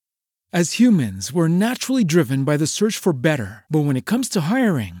As humans, we're naturally driven by the search for better. But when it comes to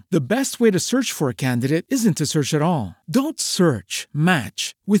hiring, the best way to search for a candidate isn't to search at all. Don't search,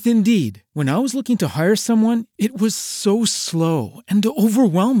 match with Indeed. When I was looking to hire someone, it was so slow and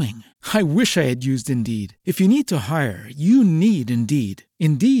overwhelming. I wish I had used Indeed. If you need to hire, you need Indeed.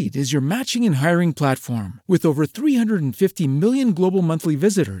 Indeed is your matching and hiring platform with over 350 million global monthly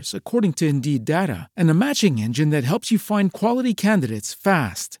visitors, according to Indeed data, and a matching engine that helps you find quality candidates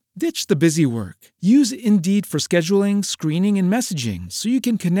fast. Ditch the busy work. Use Indeed for scheduling, screening, and messaging so you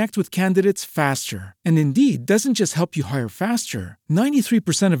can connect with candidates faster. And Indeed doesn't just help you hire faster.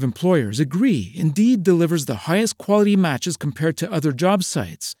 93% of employers agree Indeed delivers the highest quality matches compared to other job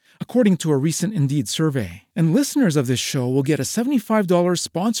sites, according to a recent Indeed survey. And listeners of this show will get a $75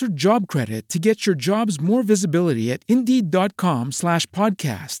 sponsored job credit to get your jobs more visibility at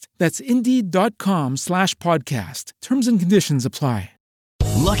Indeed.com/podcast. That's Indeed.com/podcast. Terms and conditions apply.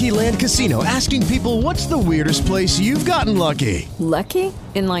 Lucky Land Casino, asking people, what's the weirdest place you've gotten lucky? Lucky?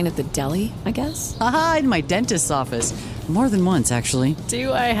 In line at the deli, I guess? Aha, in my dentist's office. More than once, actually.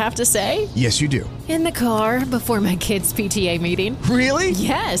 Do I have to say? Yes, you do. In the car before my kids' PTA meeting. Really?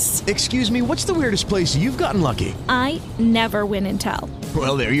 Yes. Excuse me, what's the weirdest place you've gotten lucky? I never win and tell.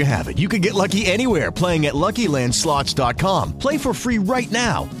 Well, there you have it. You can get lucky anywhere, playing at LuckyLandSlots.com. Play for free right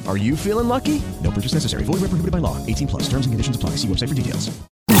now. Are you feeling lucky? No purchase necessary. Void where prohibited by law. 18+. Terms and conditions apply. See website for details.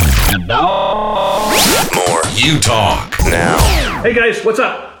 And now, more You Talk Now. Hey guys, what's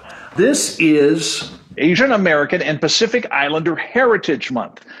up? This is Asian American and Pacific Islander Heritage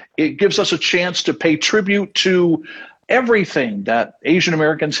Month. It gives us a chance to pay tribute to everything that Asian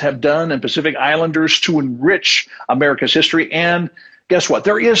Americans have done and Pacific Islanders to enrich America's history. And guess what?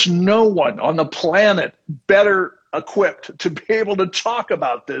 There is no one on the planet better equipped to be able to talk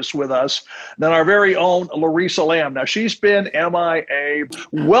about this with us than our very own Larissa Lamb. Now, she's been MIA.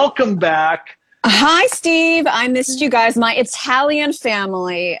 Welcome back. Hi, Steve. I missed you guys. My Italian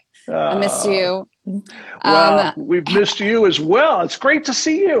family. I missed you. Well, we've missed you as well. It's great to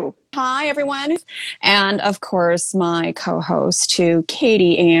see you. Hi, everyone. And, of course, my co-host, too,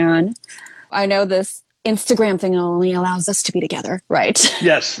 Katie Ann. I know this Instagram thing only allows us to be together, right?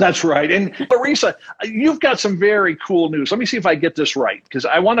 Yes, that's right. And Larissa, you've got some very cool news. Let me see if I get this right, because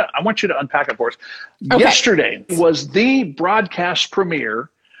I want you to unpack it for us. Okay. Yesterday was the broadcast premiere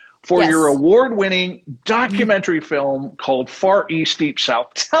for your award-winning documentary film called Far East Deep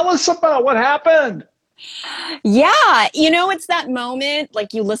South. Tell us about what happened. Yeah, it's that moment,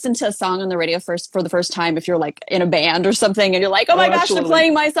 like you listen to a song on the radio for the first time if you're like in a band or something and you're like, oh my gosh, they're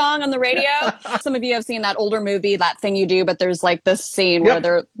playing my song on the radio. Some of you have seen that older movie, That Thing You Do, but there's like this scene where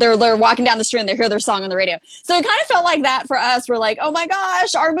they're walking down the street and they hear their song on the radio. So it kind of felt like that for us. We're like, oh my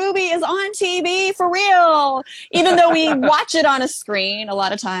gosh, our movie is on TV for real, even though we watch it on a screen a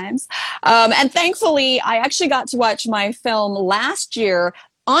lot of times. And thankfully, I actually got to watch my film last year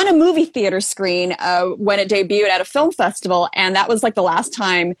on a movie theater screen when it debuted at a film festival. And that was like the last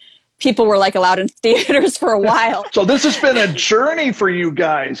time people were like allowed in theaters for a while. So this has been a journey for you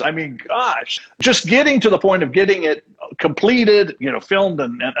guys. I mean, gosh, just getting to the point of getting it completed, filmed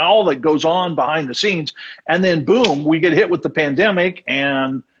and all that goes on behind the scenes. And then boom, we get hit with the pandemic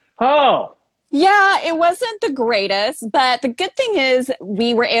and yeah, it wasn't the greatest, but the good thing is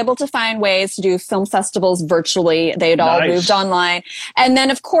we were able to find ways to do film festivals virtually. They had all moved online. And then,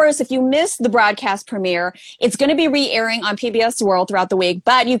 of course, if you missed the broadcast premiere, it's going to be re-airing on PBS World throughout the week,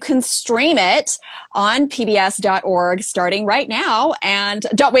 but you can stream it on pbs.org starting right now. And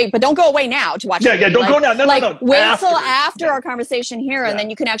don't go away now to watch it. Yeah, don't go now. No. Wait till after our conversation here, and then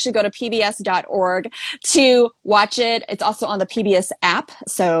you can actually go to pbs.org to watch it. It's also on the PBS app.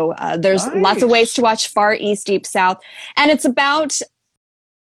 So there's lots of ways to watch Far East Deep South. And it's about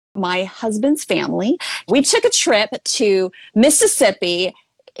my husband's family. We took a trip to Mississippi.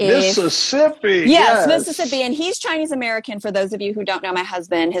 Mississippi. Yes, Mississippi. And he's Chinese American. For those of you who don't know my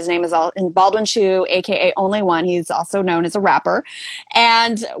husband, his name is Baldwin Chu, a.k.a. Only One. He's also known as a rapper.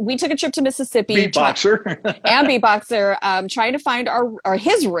 And we took a trip to Mississippi. Beatboxer. Trying to find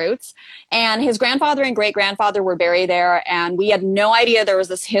his roots. And his grandfather and great-grandfather were buried there. And we had no idea there was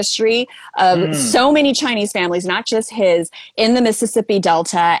this history of so many Chinese families, not just his, in the Mississippi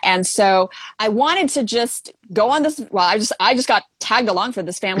Delta. And so I wanted to just go on this. Well, I just got tagged along for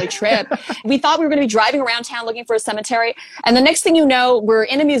this family trip. We thought we were going to be driving around town looking for a cemetery. And the next thing you know, we're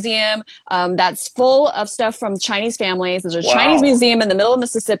in a museum that's full of stuff from Chinese families. There's a Chinese museum in the middle of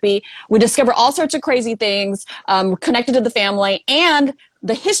Mississippi. We discover all sorts of crazy things connected to the family. And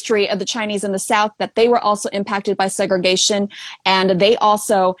the history of the Chinese in the South, that they were also impacted by segregation, and they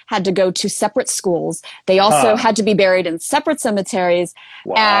also had to go to separate schools. They also had to be buried in separate cemeteries.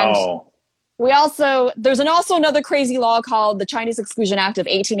 Wow. And there's also another crazy law called the Chinese Exclusion Act of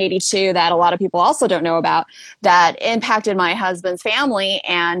 1882 that a lot of people also don't know about, that impacted my husband's family.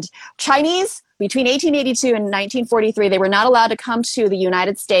 And Chinese, between 1882 and 1943, they were not allowed to come to the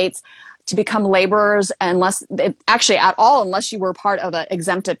United States to become laborers unless you were part of an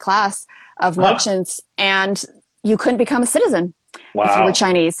exempted class of merchants, and you couldn't become a citizen if you were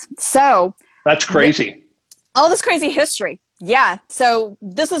Chinese. So that's crazy. All this crazy history. Yeah. So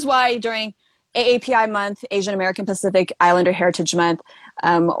this is why during AAPI month, Asian American Pacific Islander Heritage Month,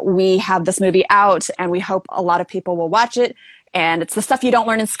 we have this movie out, and we hope a lot of people will watch it. And it's the stuff you don't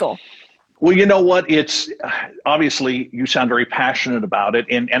learn in school. Well, you know what? It's obviously you sound very passionate about it.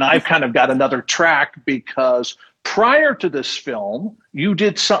 And I've kind of got another track, because prior to this film, you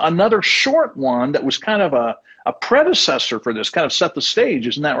did another short one that was kind of a predecessor for this, kind of set the stage.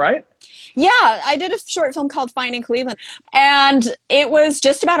 Isn't that right? Yeah, I did a short film called Finding Cleveland, and it was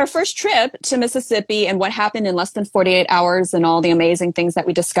just about our first trip to Mississippi and what happened in less than 48 hours and all the amazing things that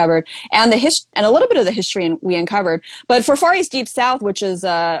we discovered, and and a little bit of the history we uncovered. But for Far East Deep South, which is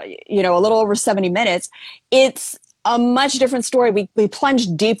a little over 70 minutes, it's a much different story. We plunge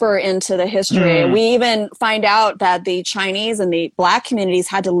deeper into the history. We even find out that the Chinese and the Black communities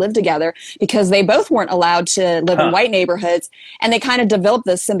had to live together because they both weren't allowed to live in white neighborhoods. And they kind of developed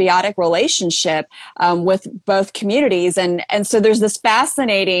this symbiotic relationship with both communities. And so there's this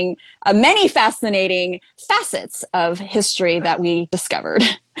many fascinating facets of history that we discovered.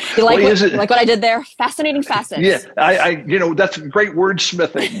 You like what I did there? Fascinating facets. Yeah, I that's great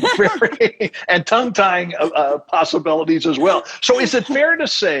wordsmithing and tongue-tying possibilities as well. So is it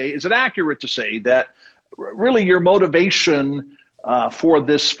accurate to say that really your motivation for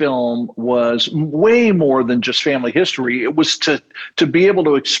this film was way more than just family history? It was to be able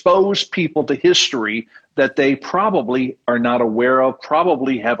to expose people to history that they probably are not aware of,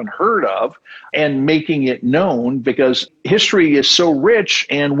 probably haven't heard of, and making it known, because history is so rich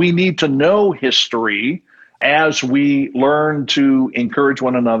and we need to know history as we learn to encourage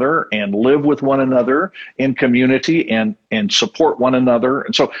one another and live with one another in community and support one another.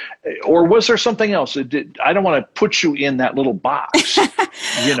 And so, or was there something else? I don't want to put you in that little box.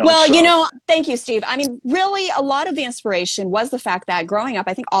 Thank you, Steve. I mean, really, a lot of the inspiration was the fact that growing up,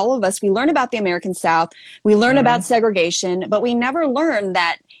 I think all of us, we learn about the American South, we learn about segregation, but we never learned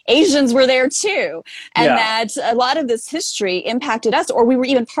that Asians were there too. And that a lot of this history impacted us, or we were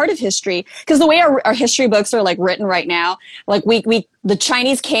even part of history. Because the way our history books are like written right now, like the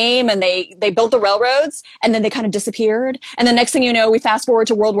Chinese came and they built the railroads, and then they kind of disappeared. And the next thing you know, we fast forward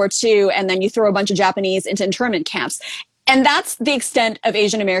to World War II, and then you throw a bunch of Japanese into internment camps. And that's the extent of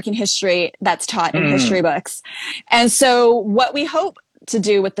Asian American history that's taught in history books. And so what we hope to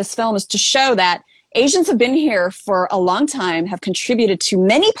do with this film is to show that Asians have been here for a long time, have contributed to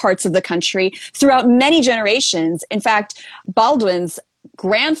many parts of the country throughout many generations. In fact, Baldwin's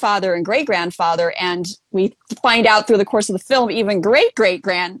grandfather and great-grandfather, and we find out through the course of the film, even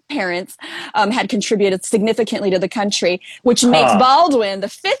great-great-grandparents had contributed significantly to the country, which makes Baldwin the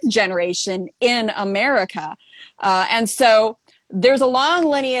fifth generation in America. And so there's a long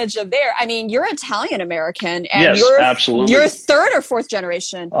lineage of there. I mean, you're Italian American, and absolutely. You're third or fourth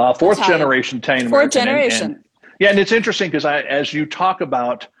generation. Fourth generation Italian American. Fourth generation. And it's interesting because as you talk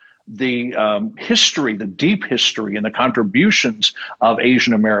about the history, the deep history and the contributions of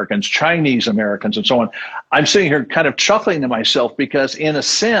Asian Americans, Chinese Americans, and so on, I'm sitting here kind of chuckling to myself because in a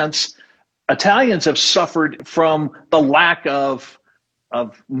sense, Italians have suffered from the lack of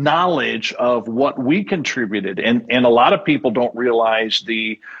knowledge of what we contributed. And a lot of people don't realize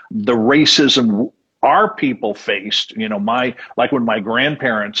the racism our people faced, like when my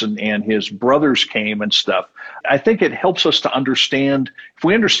grandparents and his brothers came and stuff. I think it helps us to understand, if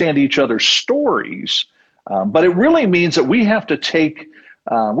we understand each other's stories, but it really means that we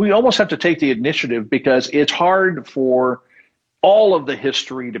almost have to take the initiative, because it's hard for all of the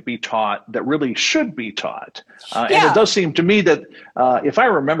history to be taught that really should be taught. And it does seem to me that, if I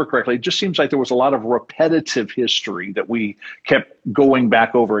remember correctly, it just seems like there was a lot of repetitive history that we kept going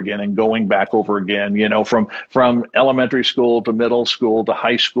back over again and going back over again, from elementary school to middle school to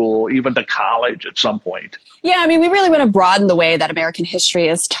high school, even to college at some point. Yeah, I mean, we really want to broaden the way that American history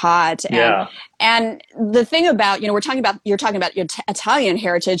is taught. And the thing about, you're talking about your Italian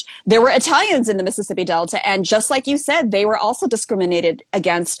heritage. There were Italians in the Mississippi Delta. And just like you said, they were also discriminated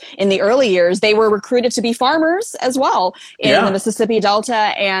against in the early years. They were recruited to be farmers as well in the Mississippi Delta.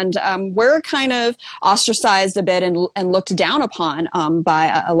 And we're kind of ostracized a bit and looked down upon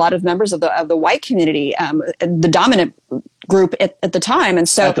by a lot of members of the white community, the dominant group at the time. And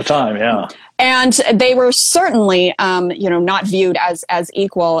so at the time, yeah. And they were certainly, not viewed as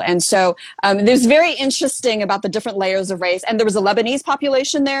equal. And so there's very interesting about the different layers of race. And there was a Lebanese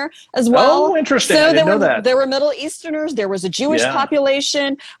population there as well. Oh, interesting. So I didn't know that. There were Middle Easterners. There was a Jewish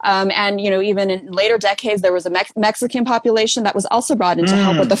population. And, even in later decades, there was a Mexican population that was also brought in to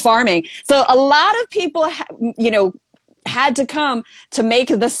help with the farming. So a lot of people, had to come to make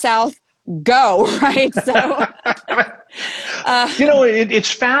the South go, right? So,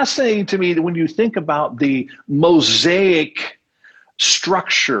 it's fascinating to me that when you think about the mosaic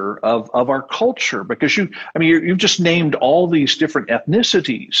structure of our culture, because you've just named all these different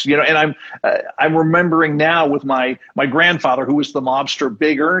ethnicities, and I'm remembering now with my grandfather, who was the mobster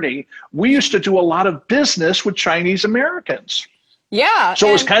Big Ernie. We used to do a lot of business with Chinese Americans. Yeah. So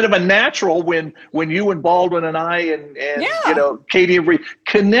it was kind of a natural when you and Baldwin and I and Katie and Bree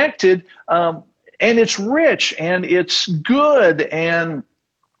connected, and it's rich and it's good and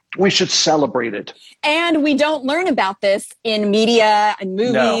we should celebrate it. And we don't learn about this in media and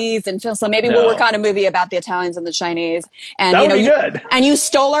movies and films. So maybe we'll work on a movie about the Italians and the Chinese. And that would be good. And you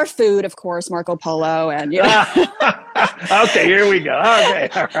stole our food, of course, Marco Polo. And okay, here we go. Okay,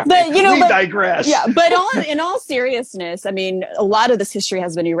 all right. But we digress. Yeah, but in all seriousness, a lot of this history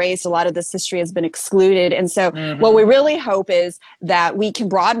has been erased. A lot of this history has been excluded. And so what we really hope is that we can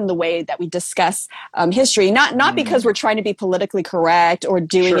broaden the way that we discuss history, not because we're trying to be politically correct or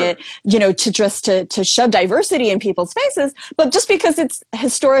doing it, to shove diversity in people's faces, but just because it's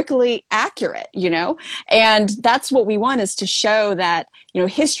historically accurate, and that's what we want, is to show that,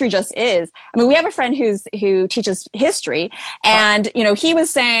 history just is. We have a friend who teaches history, and, he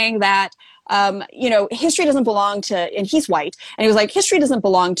was saying that, history doesn't belong to, and he's white, and he was like, history doesn't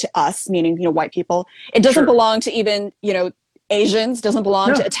belong to us, meaning, white people. It doesn't belong to even, Asians, doesn't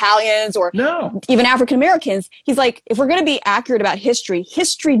belong to Italians or even African Americans. He's like, if we're going to be accurate about history,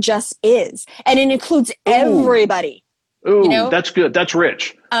 history just is. And it includes everybody. Ooh, that's good. That's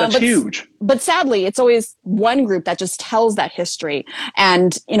rich. That's huge. But sadly, it's always one group that just tells that history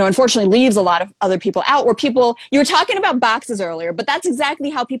and, unfortunately leaves a lot of other people out, where you were talking about boxes earlier, but that's exactly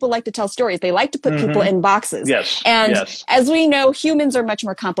how people like to tell stories. They like to put people in boxes. Yes. And as we know, humans are much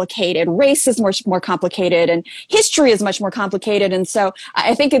more complicated. Race is much more complicated, and history is much more complicated. And so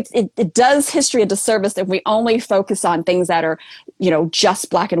I think it does history a disservice if we only focus on things that are, just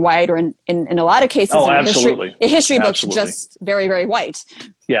black and white, or in a lot of cases, history books just very, very white.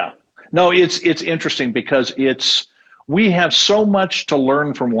 Yeah. No, it's interesting because we have so much to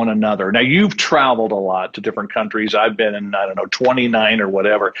learn from one another. Now, you've traveled a lot to different countries. I've been in, 29 or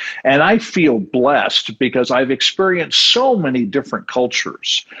whatever. And I feel blessed because I've experienced so many different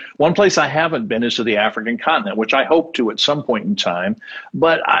cultures. One place I haven't been is to the African continent, which I hope to at some point in time.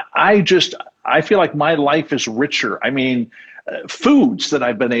 But I feel like my life is richer. Foods that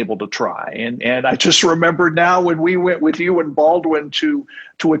I've been able to try. And I just remember now when we went with you and Baldwin to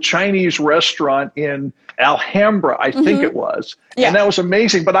a Chinese restaurant in Alhambra, I think it was. Yeah. And that was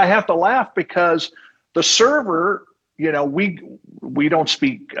amazing. But I have to laugh because the server, we don't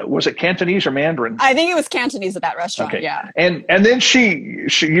speak, was it Cantonese or Mandarin? I think it was Cantonese at that restaurant. Okay. Yeah. And then she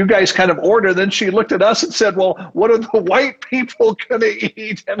you guys kind of ordered, then she looked at us and said, well, what are the white people going to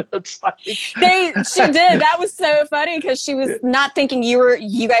eat? And it's like, she did. That was so funny because she was not thinking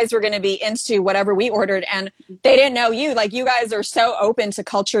you guys were going to be into whatever we ordered, and they didn't know you. Like, you guys are so open to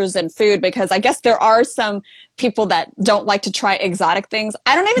cultures and food, because I guess there are some people that don't like to try exotic things.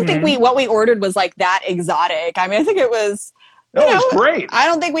 I don't even think what we ordered was like that exotic. I think it was. It was great. I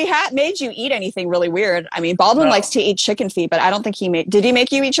don't think we made you eat anything really weird. Baldwin likes to eat chicken feet, but I don't think did he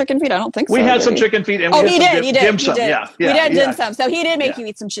make you eat chicken feet? I don't think so. We had some chicken feet, and he did. He did. Dim sum. Yeah, we did dim sum. So he did make you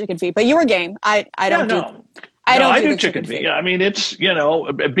eat some chicken feet, but you were game. I do chicken feet. Yeah, it's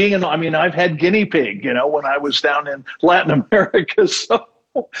being I've had guinea pig, when I was down in Latin America. So,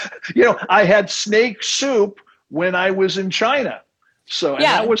 I had snake soup when I was in China. So and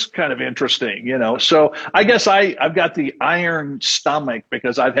that was kind of interesting, So I guess I've got the iron stomach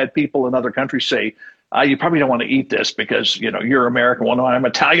because I've had people in other countries say, you probably don't want to eat this because, you're American. Well, no, I'm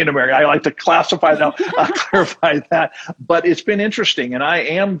Italian American. I like to clarify that. But it's been interesting, and I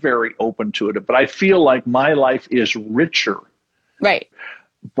am very open to it. But I feel like my life is richer. Right.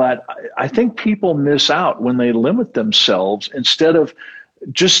 But I think people miss out when they limit themselves instead of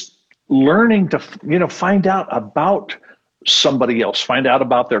just learning to, find out about somebody else, find out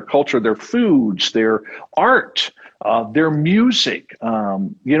about their culture, their foods, their art, their music.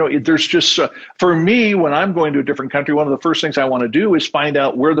 There's just, for me, when I'm going to a different country, one of the first things I want to do is find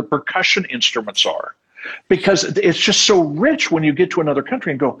out where the percussion instruments are, because it's just so rich when you get to another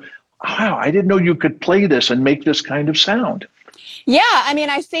country and go, wow, I didn't know you could play this and make this kind of sound. Yeah, I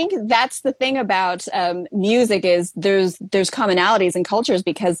mean, I think that's the thing about music is there's commonalities in cultures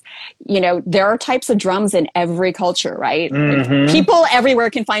because, there are types of drums in every culture, right? Mm-hmm. Like, people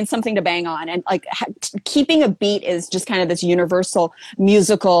everywhere can find something to bang on. And like keeping a beat is just kind of this universal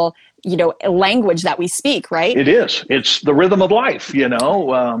musical, language that we speak, right? It is. It's the rhythm of life,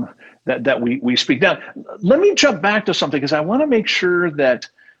 that we speak. Now, let me jump back to something because I want to make sure that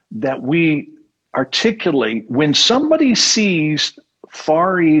we articulate when somebody sees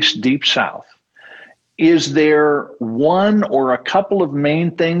Far East, Deep South, is there one or a couple of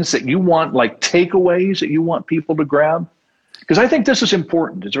main things that you want, like takeaways that you want people to grab? Because I think this is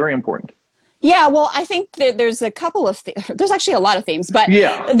important. It's very important. Yeah, well, I think that there's a couple of there's actually a lot of themes, but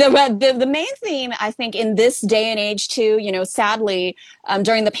the main theme, I think, in this day and age too, sadly,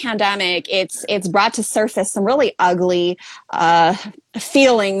 during the pandemic, it's brought to surface some really ugly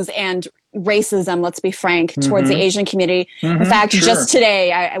feelings and racism, let's be frank, towards the Asian community. In fact, just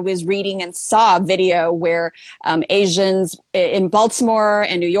today, I was reading and saw a video where Asians in Baltimore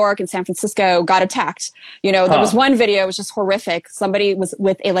and New York and San Francisco got attacked. There was one video, it was just horrific. Somebody was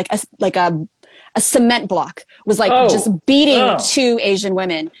with a cement block, was just beating two Asian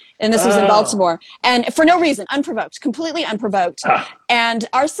women. And this was in Baltimore. And for no reason, unprovoked, completely unprovoked. And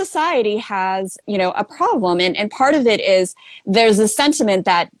our society has, a problem. And part of it is there's a sentiment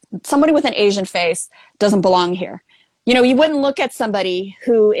that somebody with an Asian face doesn't belong here. You wouldn't look at somebody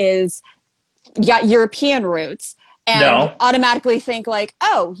who got European roots and automatically think like,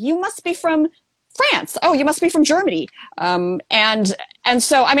 oh, you must be from France. Oh, you must be from Germany. And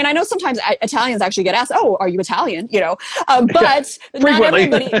so, I mean, I know sometimes Italians actually get asked, "Oh, are you Italian?" But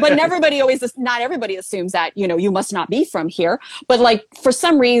not everybody assumes that, you must not be from here. But like, for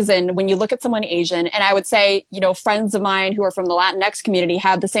some reason, when you look at someone Asian, and I would say, friends of mine who are from the Latinx community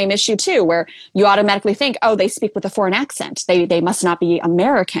have the same issue too, where you automatically think, oh, they speak with a foreign accent. They must not be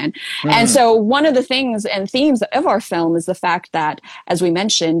American. And so one of the things and themes of our film is the fact that, as we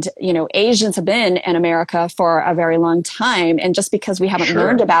mentioned, Asians have been in America for a very long time. And just because we haven't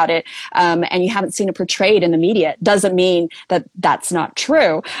learned about it and you haven't seen it portrayed in the media doesn't mean that that's not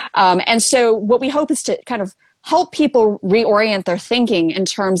true. And so what we hope is to kind of help people reorient their thinking in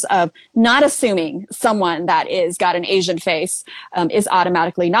terms of not assuming someone that got an Asian face is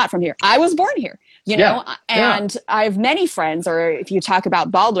automatically not from here. I was born here. And I have many friends, or if you talk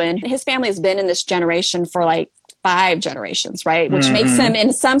about Baldwin, his family has been in this generation for like 5 generations, right? Which makes him,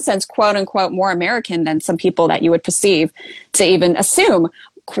 in some sense, quote unquote, more American than some people that you would perceive to even assume,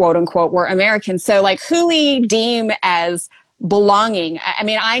 quote unquote, were American. So like, who we deem as belonging. I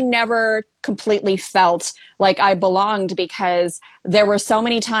mean, I never completely felt like I belonged because there were so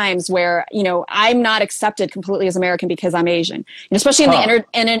many times where, I'm not accepted completely as American because I'm Asian, especially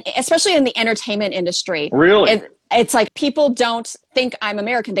especially in the entertainment industry. Really? It's like people don't think I'm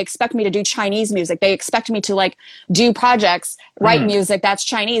American. They expect me to do Chinese music. They expect me to like do projects, write music that's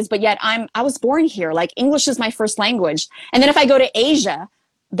Chinese, but yet I was born here. Like, English is my first language. And then if I go to Asia,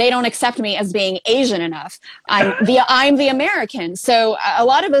 they don't accept me as being Asian enough. I'm the American. So a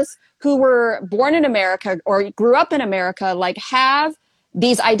lot of us who were born in America or grew up in America, like, have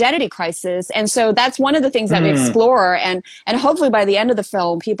these identity crises. And so that's one of the things that we explore. And hopefully by the end of the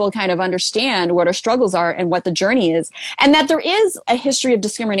film, people kind of understand what our struggles are and what the journey is. And that there is a history of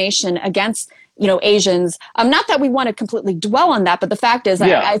discrimination against, Asians. Not that we want to completely dwell on that, but the fact is,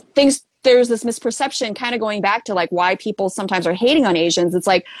 I think there's this misperception kind of going back to like why people sometimes are hating on Asians. It's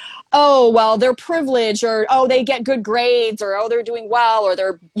like, oh, well, they're privileged, or, oh, they get good grades, or, oh, they're doing well, or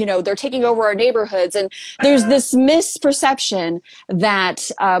they're taking over our neighborhoods. And there's this misperception that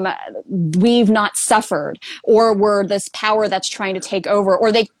we've not suffered, or we're this power that's trying to take over,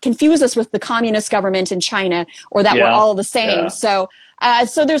 or they confuse us with the communist government in China, or that we're all the same. So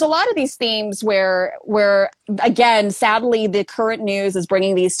there's a lot of these themes where again, sadly, the current news is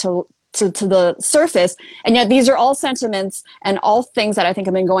bringing these to the surface. And yet these are all sentiments and all things that I think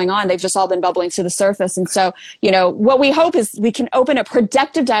have been going on. They've just all been bubbling to the surface. And so, what we hope is we can open a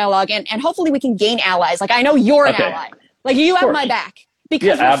productive dialogue and hopefully we can gain allies. Like, I know you're an ally. Like, you have my back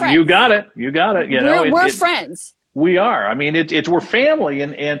because we're friends. You got it. We're friends. We are. I mean, we're family.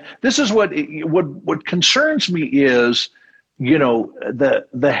 And this is what concerns me is,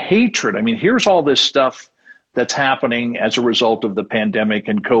 the hatred. I mean, here's all this stuff that's happening as a result of the pandemic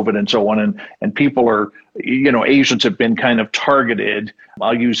and COVID and so on. And people are, Asians have been kind of targeted.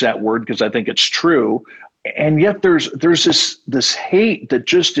 I'll use that word because I think it's true. And yet there's this hate that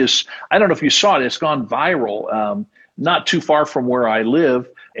just is, I don't know if you saw it, it's gone viral. Not too far from where I live,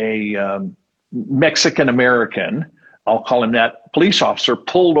 a Mexican American, I'll call him that, police officer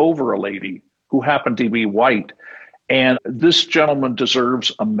pulled over a lady who happened to be white. And this gentleman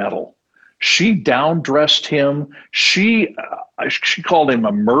deserves a medal. She down-dressed him. She called him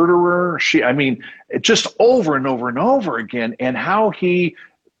a murderer. Just over and over and over again. And how he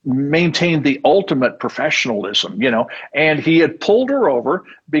maintained the ultimate professionalism, and he had pulled her over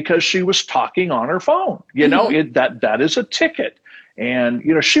because she was talking on her phone. That is a ticket. And,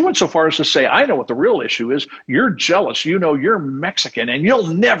 she went so far as to say, I know what the real issue is. You're jealous. You're Mexican and you'll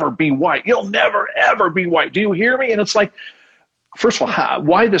never be white. You'll never, ever be white. Do you hear me? And it's like, first of all,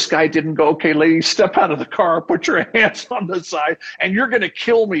 why this guy didn't go, okay, lady, step out of the car, put your hands on the side, and you're going to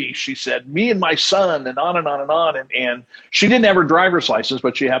kill me, she said, me and my son, and on and on and on. And she didn't have her driver's license,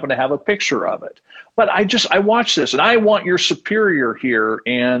 but she happened to have a picture of it. But I watched this, and I want your superior here.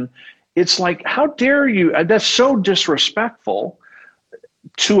 And it's like, how dare you? That's so disrespectful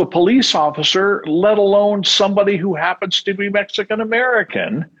to a police officer, let alone somebody who happens to be Mexican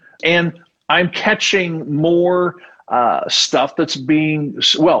American. And I'm catching more stuff that's being,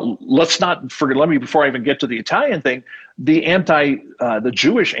 let's not forget, before I even get to the Italian thing, the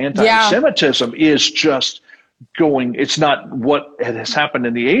Jewish anti-Semitism is just going, it's not what has happened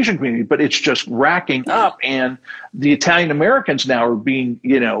in the Asian community, but it's just racking up. And the Italian Americans now are being,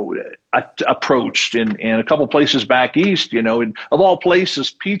 approached in a couple places back east, and of all places,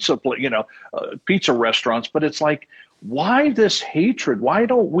 pizza restaurants. But it's like, why this hatred? Why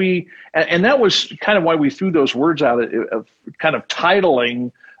don't we? And that was kind of why we threw those words out of kind of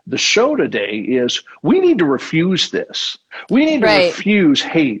titling the show today is we need to refuse this. We need to refuse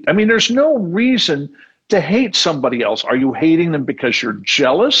hate. I mean, there's no reason to hate somebody else. Are you hating them because you're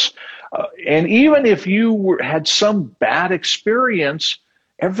jealous? And even if you had some bad experience,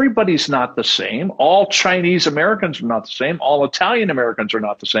 everybody's not the same. All Chinese Americans are not the same. All Italian Americans are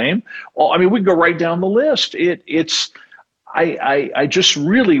not the same. We can go right down the list. I just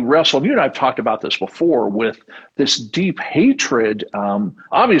really wrestle. You and I've talked about this before with this deep hatred.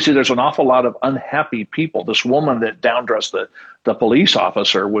 Obviously, there's an awful lot of unhappy people. This woman that down-dressed the police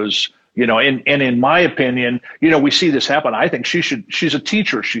officer was, and in my opinion, we see this happen. I think she's a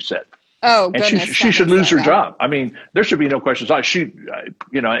teacher, she said. Oh, and goodness. she should lose her job. I mean, there should be no questions. I shouldn't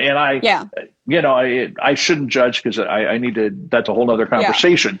judge because I need to, that's a whole nother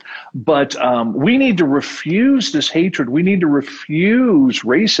conversation. Yeah. But we need to refuse this hatred. We need to refuse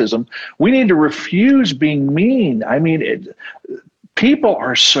racism. We need to refuse being mean. I mean, people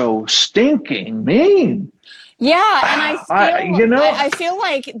are so stinking mean. Yeah, and I feel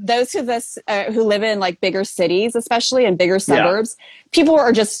like those of us who live in like bigger cities, especially in bigger suburbs, people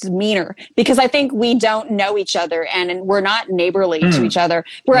are just meaner because I think we don't know each other and we're not neighborly to each other.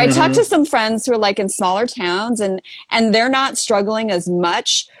 Where I talk to some friends who are like in smaller towns and they're not struggling as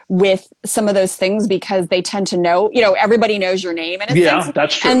much with some of those things because they tend to know, everybody knows your name in a sense.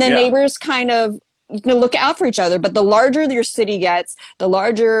 That's true. And the neighbors kind of look out for each other. But the larger your city gets, the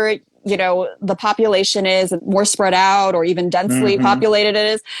larger the population is, more spread out or even densely populated it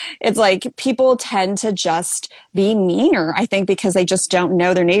is, it's like people tend to just be meaner, I think, because they just don't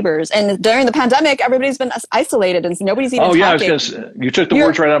know their neighbors. And during the pandemic, everybody's been isolated and nobody's even talking. You took the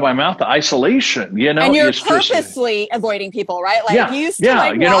words right out of my mouth, the isolation, And you're purposely avoiding people, right? Like you used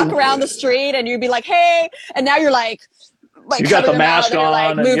to walk around the street and you'd be like, hey, and now you're like you got the mask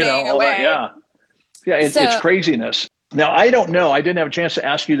on and moving away. It's craziness. Now, I don't know. I didn't have a chance to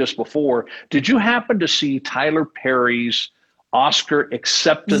ask you this before. Did you happen to see Tyler Perry's Oscar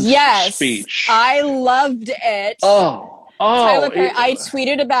acceptance speech? I loved it. Tyler Perry, I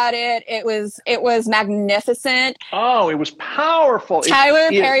tweeted about it. It was magnificent. Oh, it was powerful. Tyler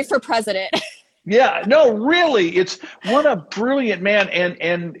Perry for president. Yeah, no, really. What a brilliant man.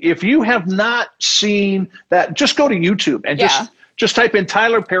 And if you have not seen that, just go to YouTube and just type in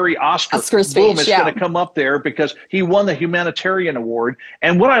Tyler Perry Oscar speech. Boom, it's going to come up there because he won the humanitarian award.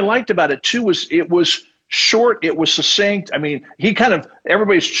 And what I liked about it too was it was short, it was succinct. I mean,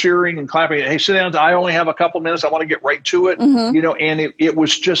 everybody's cheering and clapping. Hey, sit down. I only have a couple minutes. I want to get right to it. And it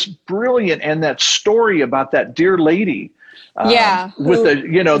was just brilliant. And that story about that dear lady with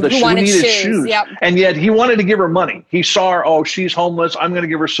who needed shoes. Yep. And yet he wanted to give her money. He saw her, she's homeless. I'm going to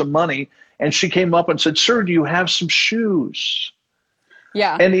give her some money. And she came up and said, sir, do you have some shoes?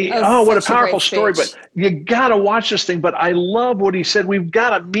 Yeah. And what a powerful story. But you got to watch this thing. But I love what he said. We've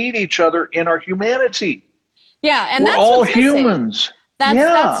got to meet each other in our humanity. Yeah, and we're that's all what's missing. humans.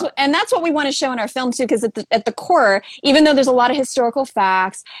 That's what we want to show in our film too, because at the core, even though there's a lot of historical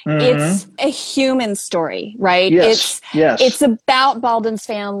facts, it's a human story, right? Yes. It's about Baldwin's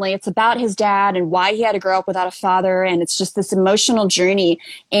family. It's about his dad and why he had to grow up without a father, and it's just this emotional journey,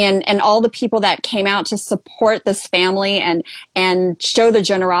 and all the people that came out to support this family and show the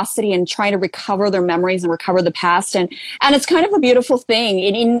generosity and trying to recover their memories and recover the past, and it's kind of a beautiful thing.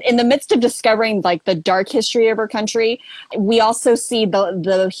 In the midst of discovering like the dark history of our country, we also see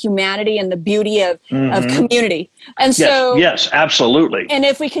the humanity and the beauty of community. And so yes, absolutely. And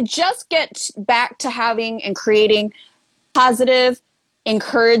if we could just get back to having and creating positive,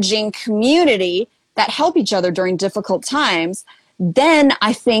 encouraging community that help each other during difficult times, then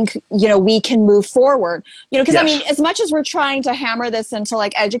I think, we can move forward, because I mean, as much as we're trying to hammer this into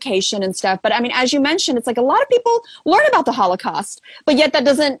like education and stuff, but I mean, as you mentioned, it's like a lot of people learn about the Holocaust, but yet that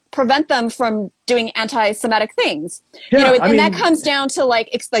doesn't prevent them from doing anti-Semitic things, that comes down to like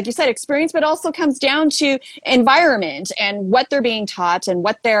you said, experience, but also comes down to environment and what they're being taught and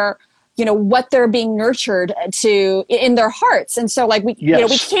what they're being nurtured to in their hearts. And so like we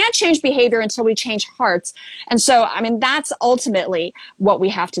can't change behavior until we change hearts. And so, I mean, that's ultimately what we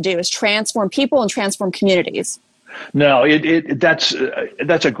have to do, is transform people and transform communities. No, that's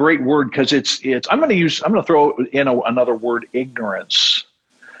a great word, because I'm going to throw in another word, ignorance.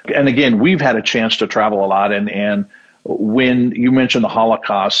 And again, we've had a chance to travel a lot. And when you mentioned the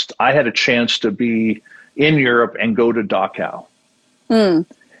Holocaust, I had a chance to be in Europe and go to Dachau.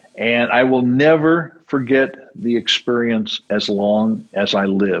 And I will never forget the experience as long as I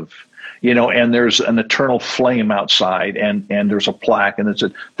live. And there's an eternal flame outside, and there's a plaque, and it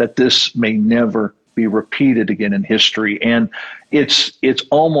said that this may never be repeated again in history. And it's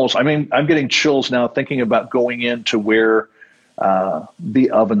almost, I mean, I'm getting chills now thinking about going into where the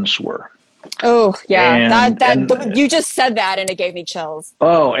ovens were. Oh, yeah. You just said that and it gave me chills.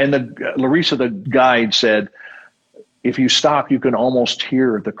 Oh, and Larissa, the guide, said, if you stop, you can almost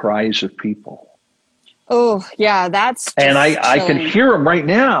hear the cries of people. Oh, yeah, that's and I can hear them right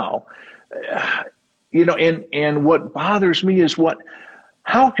now. And what bothers me is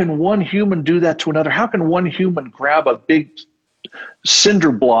how can one human do that to another? How can one human grab a big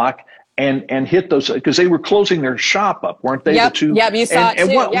cinder block and hit those, because they were closing their shop up, weren't they? Yep, you saw it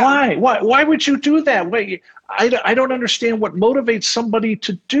too. Why would you do that? Wait, I don't understand what motivates somebody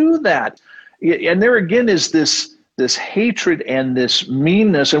to do that. And there again is this hatred and this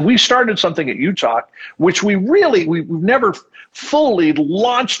meanness. And we started something at UTalk, which we've never fully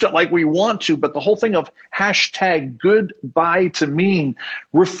launched it like we want to, but the whole thing of hashtag goodbye to mean,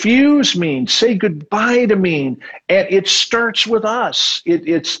 refuse mean, say goodbye to mean. And it starts with us.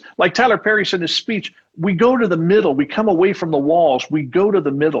 It's like Tyler Perry said in his speech, we go to the middle, we come away from the walls, we go to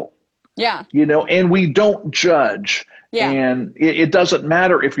the middle. Yeah. And we don't judge. Yeah. And it doesn't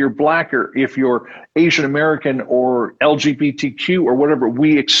matter if you're Black or if you're Asian American or LGBTQ or whatever.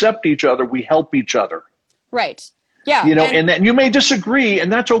 We accept each other. We help each other. Right. Yeah. And that you may disagree,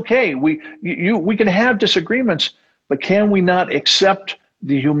 and that's okay. We can have disagreements, but can we not accept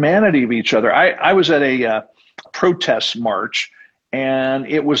the humanity of each other? I was at a protest march, and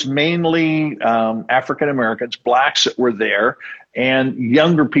it was mainly African Americans, Blacks that were there, and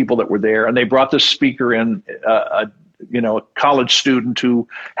younger people that were there. And they brought this speaker in, a college student who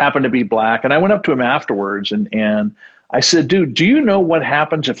happened to be Black. And I went up to him afterwards and I said, dude, do you know what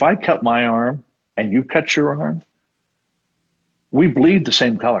happens if I cut my arm and you cut your arm? We bleed the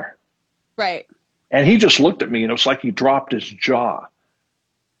same color. Right. And he just looked at me, and it was like he dropped his jaw.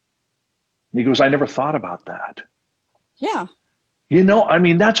 And he goes, I never thought about that. Yeah.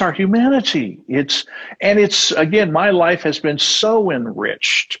 That's our humanity. It's again, my life has been so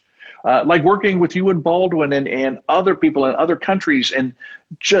enriched. Like working with you and Baldwin and other people in other countries. And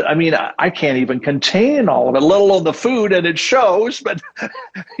I can't even contain all of it, let alone the food, and it shows, but,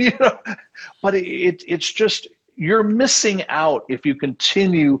 but it's just, you're missing out if you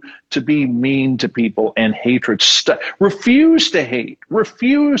continue to be mean to people and hatred. Refuse to hate,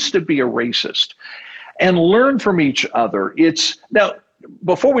 refuse to be a racist, and learn from each other. Now,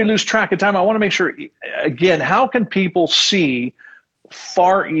 before we lose track of time, I want to make sure, again, how can people see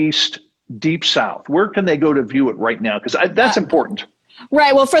Far East, Deep South? Where can they go to view it right now? Because that's important.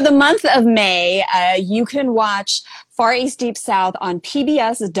 Right. Well, for the month of May, you can watch Far East Deep South on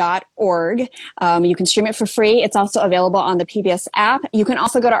pbs.org. You can stream it for free. It's also available on the PBS app. You can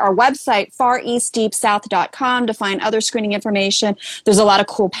also go to our website, fareastdeepsouth.com, to find other screening information. There's a lot of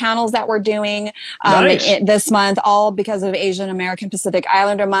cool panels that we're doing this month, all because of Asian American Pacific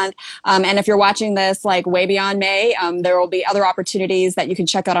Islander Month. And if you're watching this like way beyond May, there will be other opportunities that you can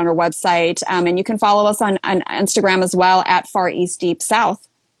check out on our website. And you can follow us on Instagram as well at Far East Deep South.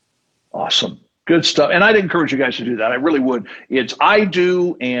 Awesome. Good stuff. And I'd encourage you guys to do that. I really would. I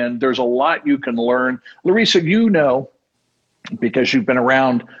do, and there's a lot you can learn. Larissa, you know, because you've been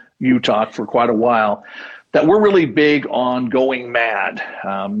around Utah for quite a while, that we're really big on going mad,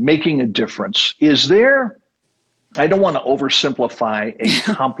 making a difference. I don't want to oversimplify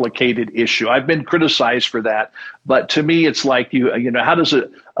a complicated issue. I've been criticized for that, but to me, it's like, how does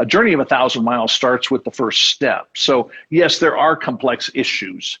a journey of 1,000 miles starts with the first step? So yes, there are complex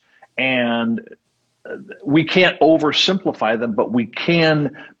issues, and we can't oversimplify them, but we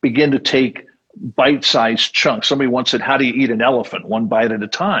can begin to take bite-sized chunks. Somebody once said, how do you eat an elephant? One bite at a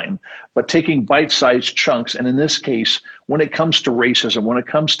time. But taking bite-sized chunks, and in this case, when it comes to racism, when it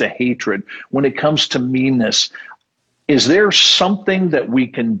comes to hatred, when it comes to meanness, is there something that we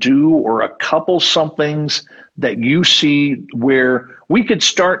can do, or a couple somethings that you see where we could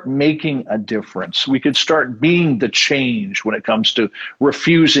start making a difference? We could start being the change when it comes to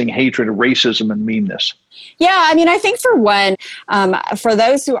refusing hatred, racism, and meanness. Yeah, I mean, I think for one, for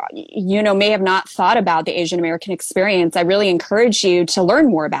those who, may have not thought about the Asian American experience, I really encourage you to learn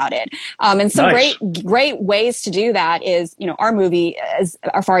more about it. And some great ways to do that is, our movie is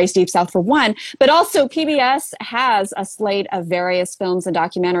our Far East Deep South for one, but also PBS has a slate of various films and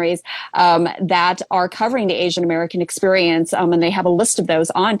documentaries that are covering the Asian American experience, and they have a list of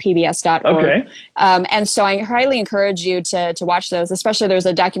those on pbs.org. Okay. And so I highly encourage you to watch those, especially there's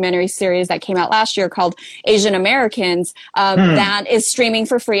a documentary series that came out last year called Asian Americans that is streaming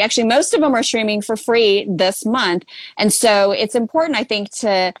for free. Actually, most of them are streaming for free this month. And so it's important, I think,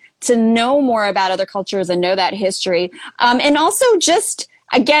 to know more about other cultures and know that history. And also just,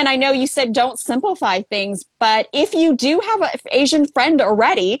 again, I know you said don't simplify things, but if you do have an Asian friend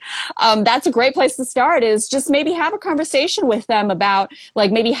already, that's a great place to start, is just maybe have a conversation with them about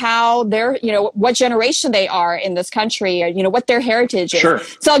like maybe how they're, what generation they are in this country, or, what their heritage is. Sure.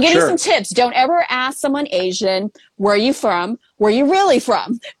 So I'll give you some tips. Don't ever ask someone Asian, where are you from? Where are you really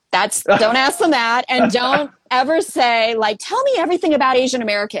from? Don't ask them that. And don't ever say, like, tell me everything about Asian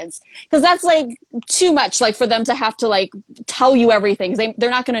Americans. Because that's like too much, like for them to have to like tell you everything. They're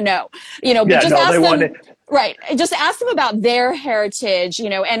not going to know, but just ask them. Right. Just ask them about their heritage,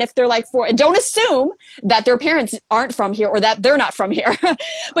 and if they're like and don't assume that their parents aren't from here or that they're not from here,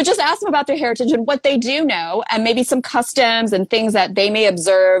 but just ask them about their heritage and what they do know, and maybe some customs and things that they may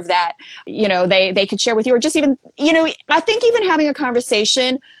observe that, they could share with you, or just even, I think even having a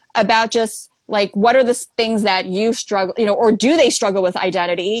conversation about just like, what are the things that you struggle, or do they struggle with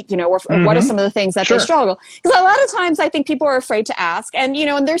identity, or what are some of the things that they struggle? Because a lot of times I think people are afraid to ask. And,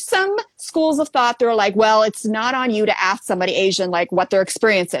 and there's some schools of thought that are like, well, it's not on you to ask somebody Asian, like what their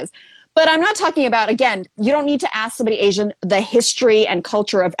experience is. But I'm not talking about, again, you don't need to ask somebody Asian the history and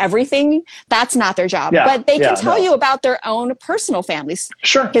culture of everything. That's not their job. Yeah, but they can tell you about their own personal family's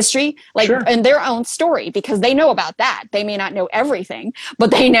history, and their own story, because they know about that. They may not know everything,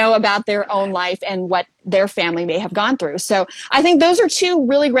 but they know about their own life and what their family may have gone through. So I think those are two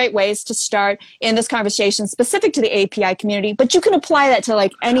really great ways to start in this conversation specific to the API community, but you can apply that to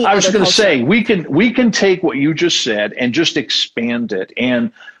like any other culture. I was going to say, we can take what you just said and just expand it.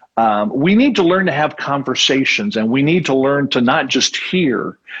 And we need to learn to have conversations, and we need to learn to not just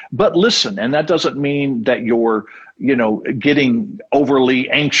hear, but listen. And that doesn't mean that you're, getting overly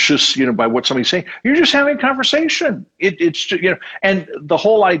anxious, by what somebody's saying. You're just having a conversation. It's just, and the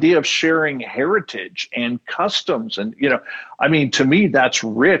whole idea of sharing heritage and customs. And, to me, that's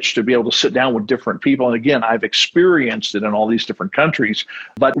rich to be able to sit down with different people. And again, I've experienced it in all these different countries,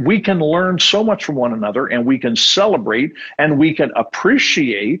 but we can learn so much from one another, and we can celebrate, and we can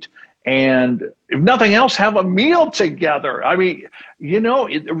appreciate, and if nothing else, have a meal together. I mean,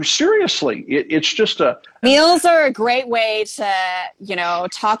 seriously, it's just meals are a great way to,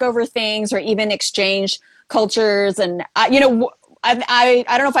 talk over things or even exchange cultures. And, I don't know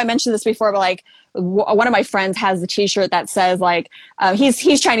if I mentioned this before, but like, one of my friends has a T-shirt that says like,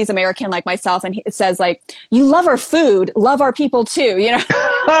 he's Chinese American like myself, and it says like, you love our food, love our people too,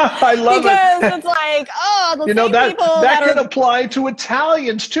 I love it. Because it's like, that can apply to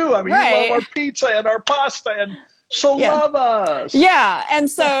Italians too. I mean, you love our pizza and our pasta, and So love us. Yeah.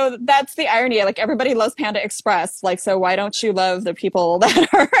 And so that's the irony. Like everybody loves Panda Express. Like, so why don't you love the people that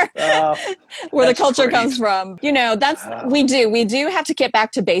are where the culture comes from? You know, we do have to get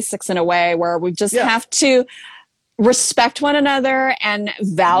back to basics in a way where we just have to respect one another and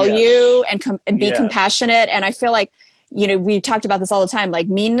value and be compassionate. And I feel like, you know, we talked about this all the time, like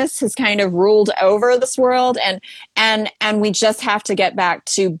meanness has kind of ruled over this world, and we just have to get back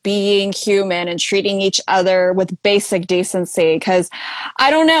to being human and treating each other with basic decency. Because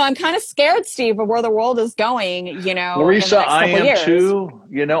I don't know, I'm kind of scared, Steve, of where the world is going, you know. Larissa, I am years. too.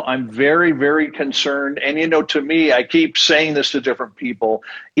 You know, I'm very, very concerned. And, you know, to me, I keep saying this to different people.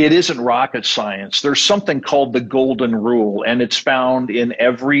 It isn't rocket science. There's something called the golden rule, and it's found in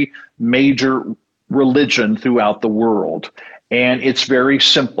every major religion throughout the world. And it's very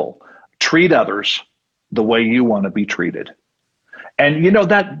simple. Treat others the way you want to be treated. And you know,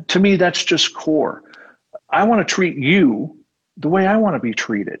 that to me, that's just core. I want to treat you the way I want to be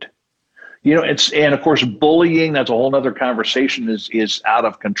treated. You know, and of course, bullying, that's a whole nother conversation, is out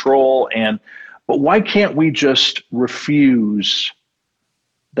of control. But why can't we just refuse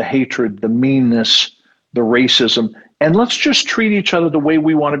the hatred, the meanness, the racism, and let's just treat each other the way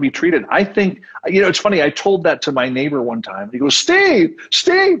we want to be treated? I think, you know, it's funny. I told that to my neighbor one time. He goes, Steve,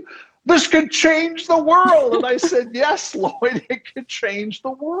 this could change the world. And I said, yes, Lloyd, it could change the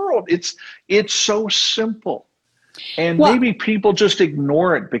world. It's so simple. And maybe people just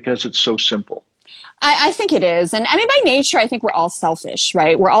ignore it because it's so simple. I think it is. And I mean, by nature, I think we're all selfish,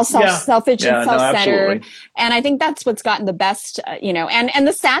 right? We're all selfish and self-centered. And I think that's what's gotten the best, you know, and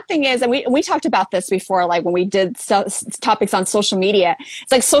the sad thing is, and we talked about this before, like when we did topics on social media,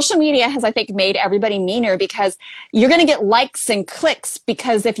 it's like social media has, I think, made everybody meaner because you're going to get likes and clicks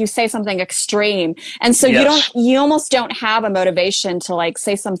because if you say something extreme. And so you almost don't have a motivation to like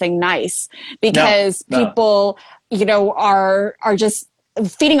say something nice because people, you know, are just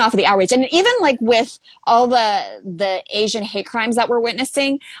feeding off of the outrage. And even like with all the Asian hate crimes that we're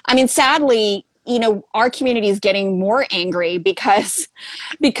witnessing, I mean, sadly, you know, our community is getting more angry because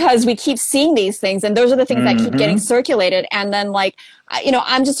we keep seeing these things. And those are the things that keep getting circulated. And then like, you know,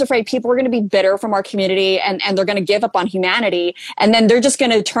 I'm just afraid people are going to be bitter from our community and they're going to give up on humanity. And then they're just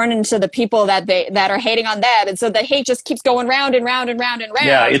going to turn into the people that are hating on them. And so the hate just keeps going round and round and round and round.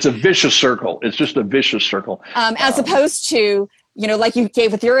 Yeah, it's a vicious circle. It's just a vicious circle. As opposed to, you know, like you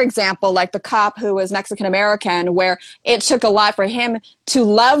gave with your example, like the cop who was Mexican-American, where it took a lot for him to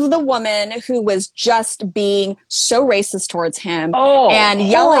love the woman who was just being so racist towards him and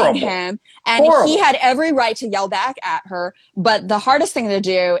yelling at him. And he had every right to yell back at her. But the hardest thing to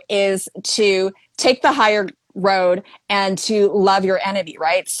do is to take the higher road and to love your enemy,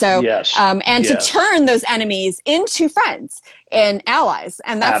 right? So, to turn those enemies into friends and allies.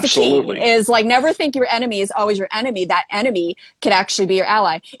 And that's the key, is like never think your enemy is always your enemy. That enemy could actually be your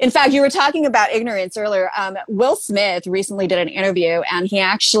ally. In fact, you were talking about ignorance earlier. Will Smith recently did an interview and he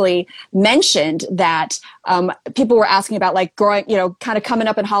actually mentioned that people were asking about like growing, you know, kind of coming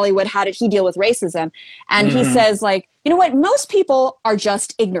up in Hollywood, how did he deal with racism? And he says like, you know what, most people are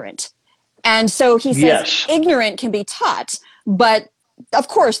just ignorant. And so he says ignorant can be taught, but of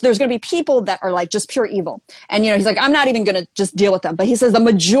course there's going to be people that are like just pure evil. And, you know, he's like, I'm not even going to just deal with them. But he says the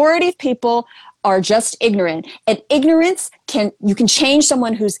majority of people are just ignorant, and ignorance you can change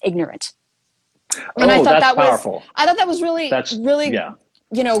someone who's ignorant. And I thought that was really,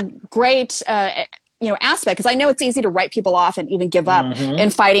 you know, great, you know, aspect, because I know it's easy to write people off and even give up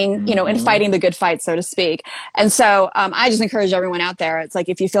in fighting, you know, in fighting the good fight, so to speak. And so I just encourage everyone out there. It's like,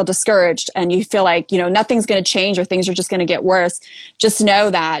 if you feel discouraged and you feel like, you know, nothing's going to change or things are just going to get worse, just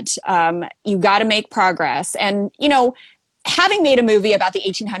know that you got to make progress. And, you know, having made a movie about the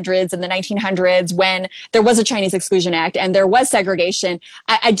 1800s and the 1900s when there was a Chinese Exclusion Act and there was segregation,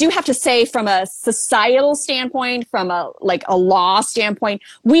 I do have to say, from a societal standpoint, from a law standpoint,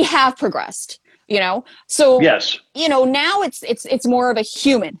 we have progressed. You know, so you know, now it's more of a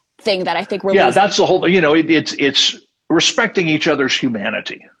human thing that I think we're losing. That's the whole. You know, it's respecting each other's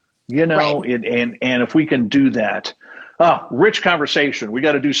humanity. You know, and if we can do that, rich conversation. We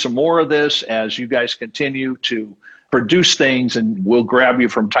got to do some more of this as you guys continue to produce things, and we'll grab you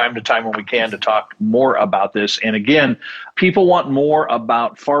from time to time when we can to talk more about this. And again, people want more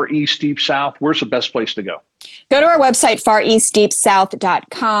about Far East Deep South. Where's the best place to go? Go to our website,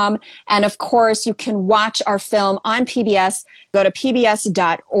 fareastdeepsouth.com. And of course, you can watch our film on PBS. Go to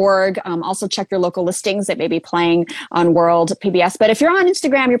pbs.org. Also check your local listings that may be playing on World PBS. But if you're on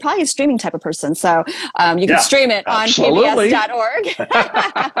Instagram, you're probably a streaming type of person. So you can stream it on pbs.org.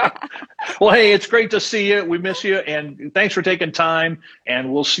 Well, hey, it's great to see you. We miss you. And thanks for taking time.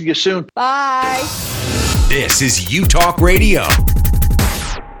 And we'll see you soon. Bye. This is You Talk Radio.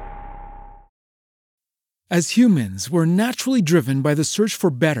 As humans, we're naturally driven by the search for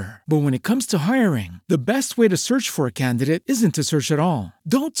better. But when it comes to hiring, the best way to search for a candidate isn't to search at all.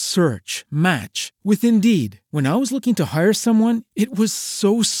 Don't search, match with Indeed. When I was looking to hire someone, it was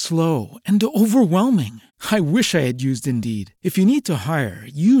so slow and overwhelming. I wish I had used Indeed. If you need to hire,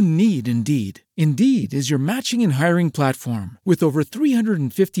 you need Indeed. Indeed is your matching and hiring platform with over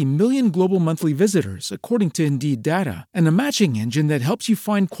 350 million global monthly visitors, according to Indeed data, and a matching engine that helps you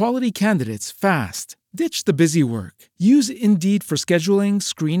find quality candidates fast. Ditch the busy work. Use Indeed for scheduling,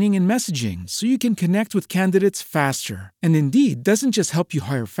 screening, and messaging so you can connect with candidates faster. And Indeed doesn't just help you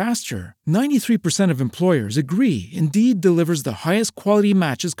hire faster. 93% of employers agree Indeed delivers the highest quality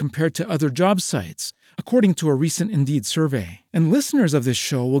matches compared to other job sites, according to a recent Indeed survey. And listeners of this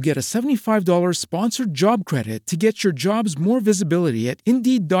show will get a $75 sponsored job credit to get your jobs more visibility at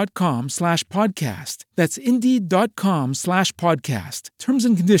Indeed.com/podcast. That's Indeed.com/podcast. Terms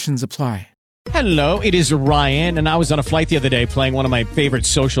and conditions apply. Hello, it is Ryan, and I was on a flight the other day playing one of my favorite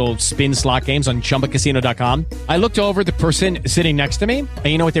social spin slot games on ChumbaCasino.com. I looked over at the person sitting next to me, and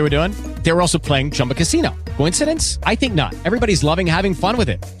you know what they were doing? They were also playing Chumba Casino. Coincidence? I think not. Everybody's loving having fun with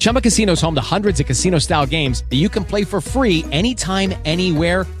it. Chumba Casino is home to hundreds of casino-style games that you can play for free anytime,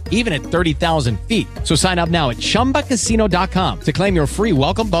 anywhere, even at 30,000 feet. So sign up now at ChumbaCasino.com to claim your free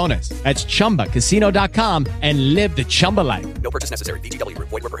welcome bonus. That's ChumbaCasino.com and live the Chumba life. No purchase necessary. VGW.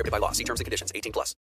 Void where prohibited by law. See terms and conditions. 18+.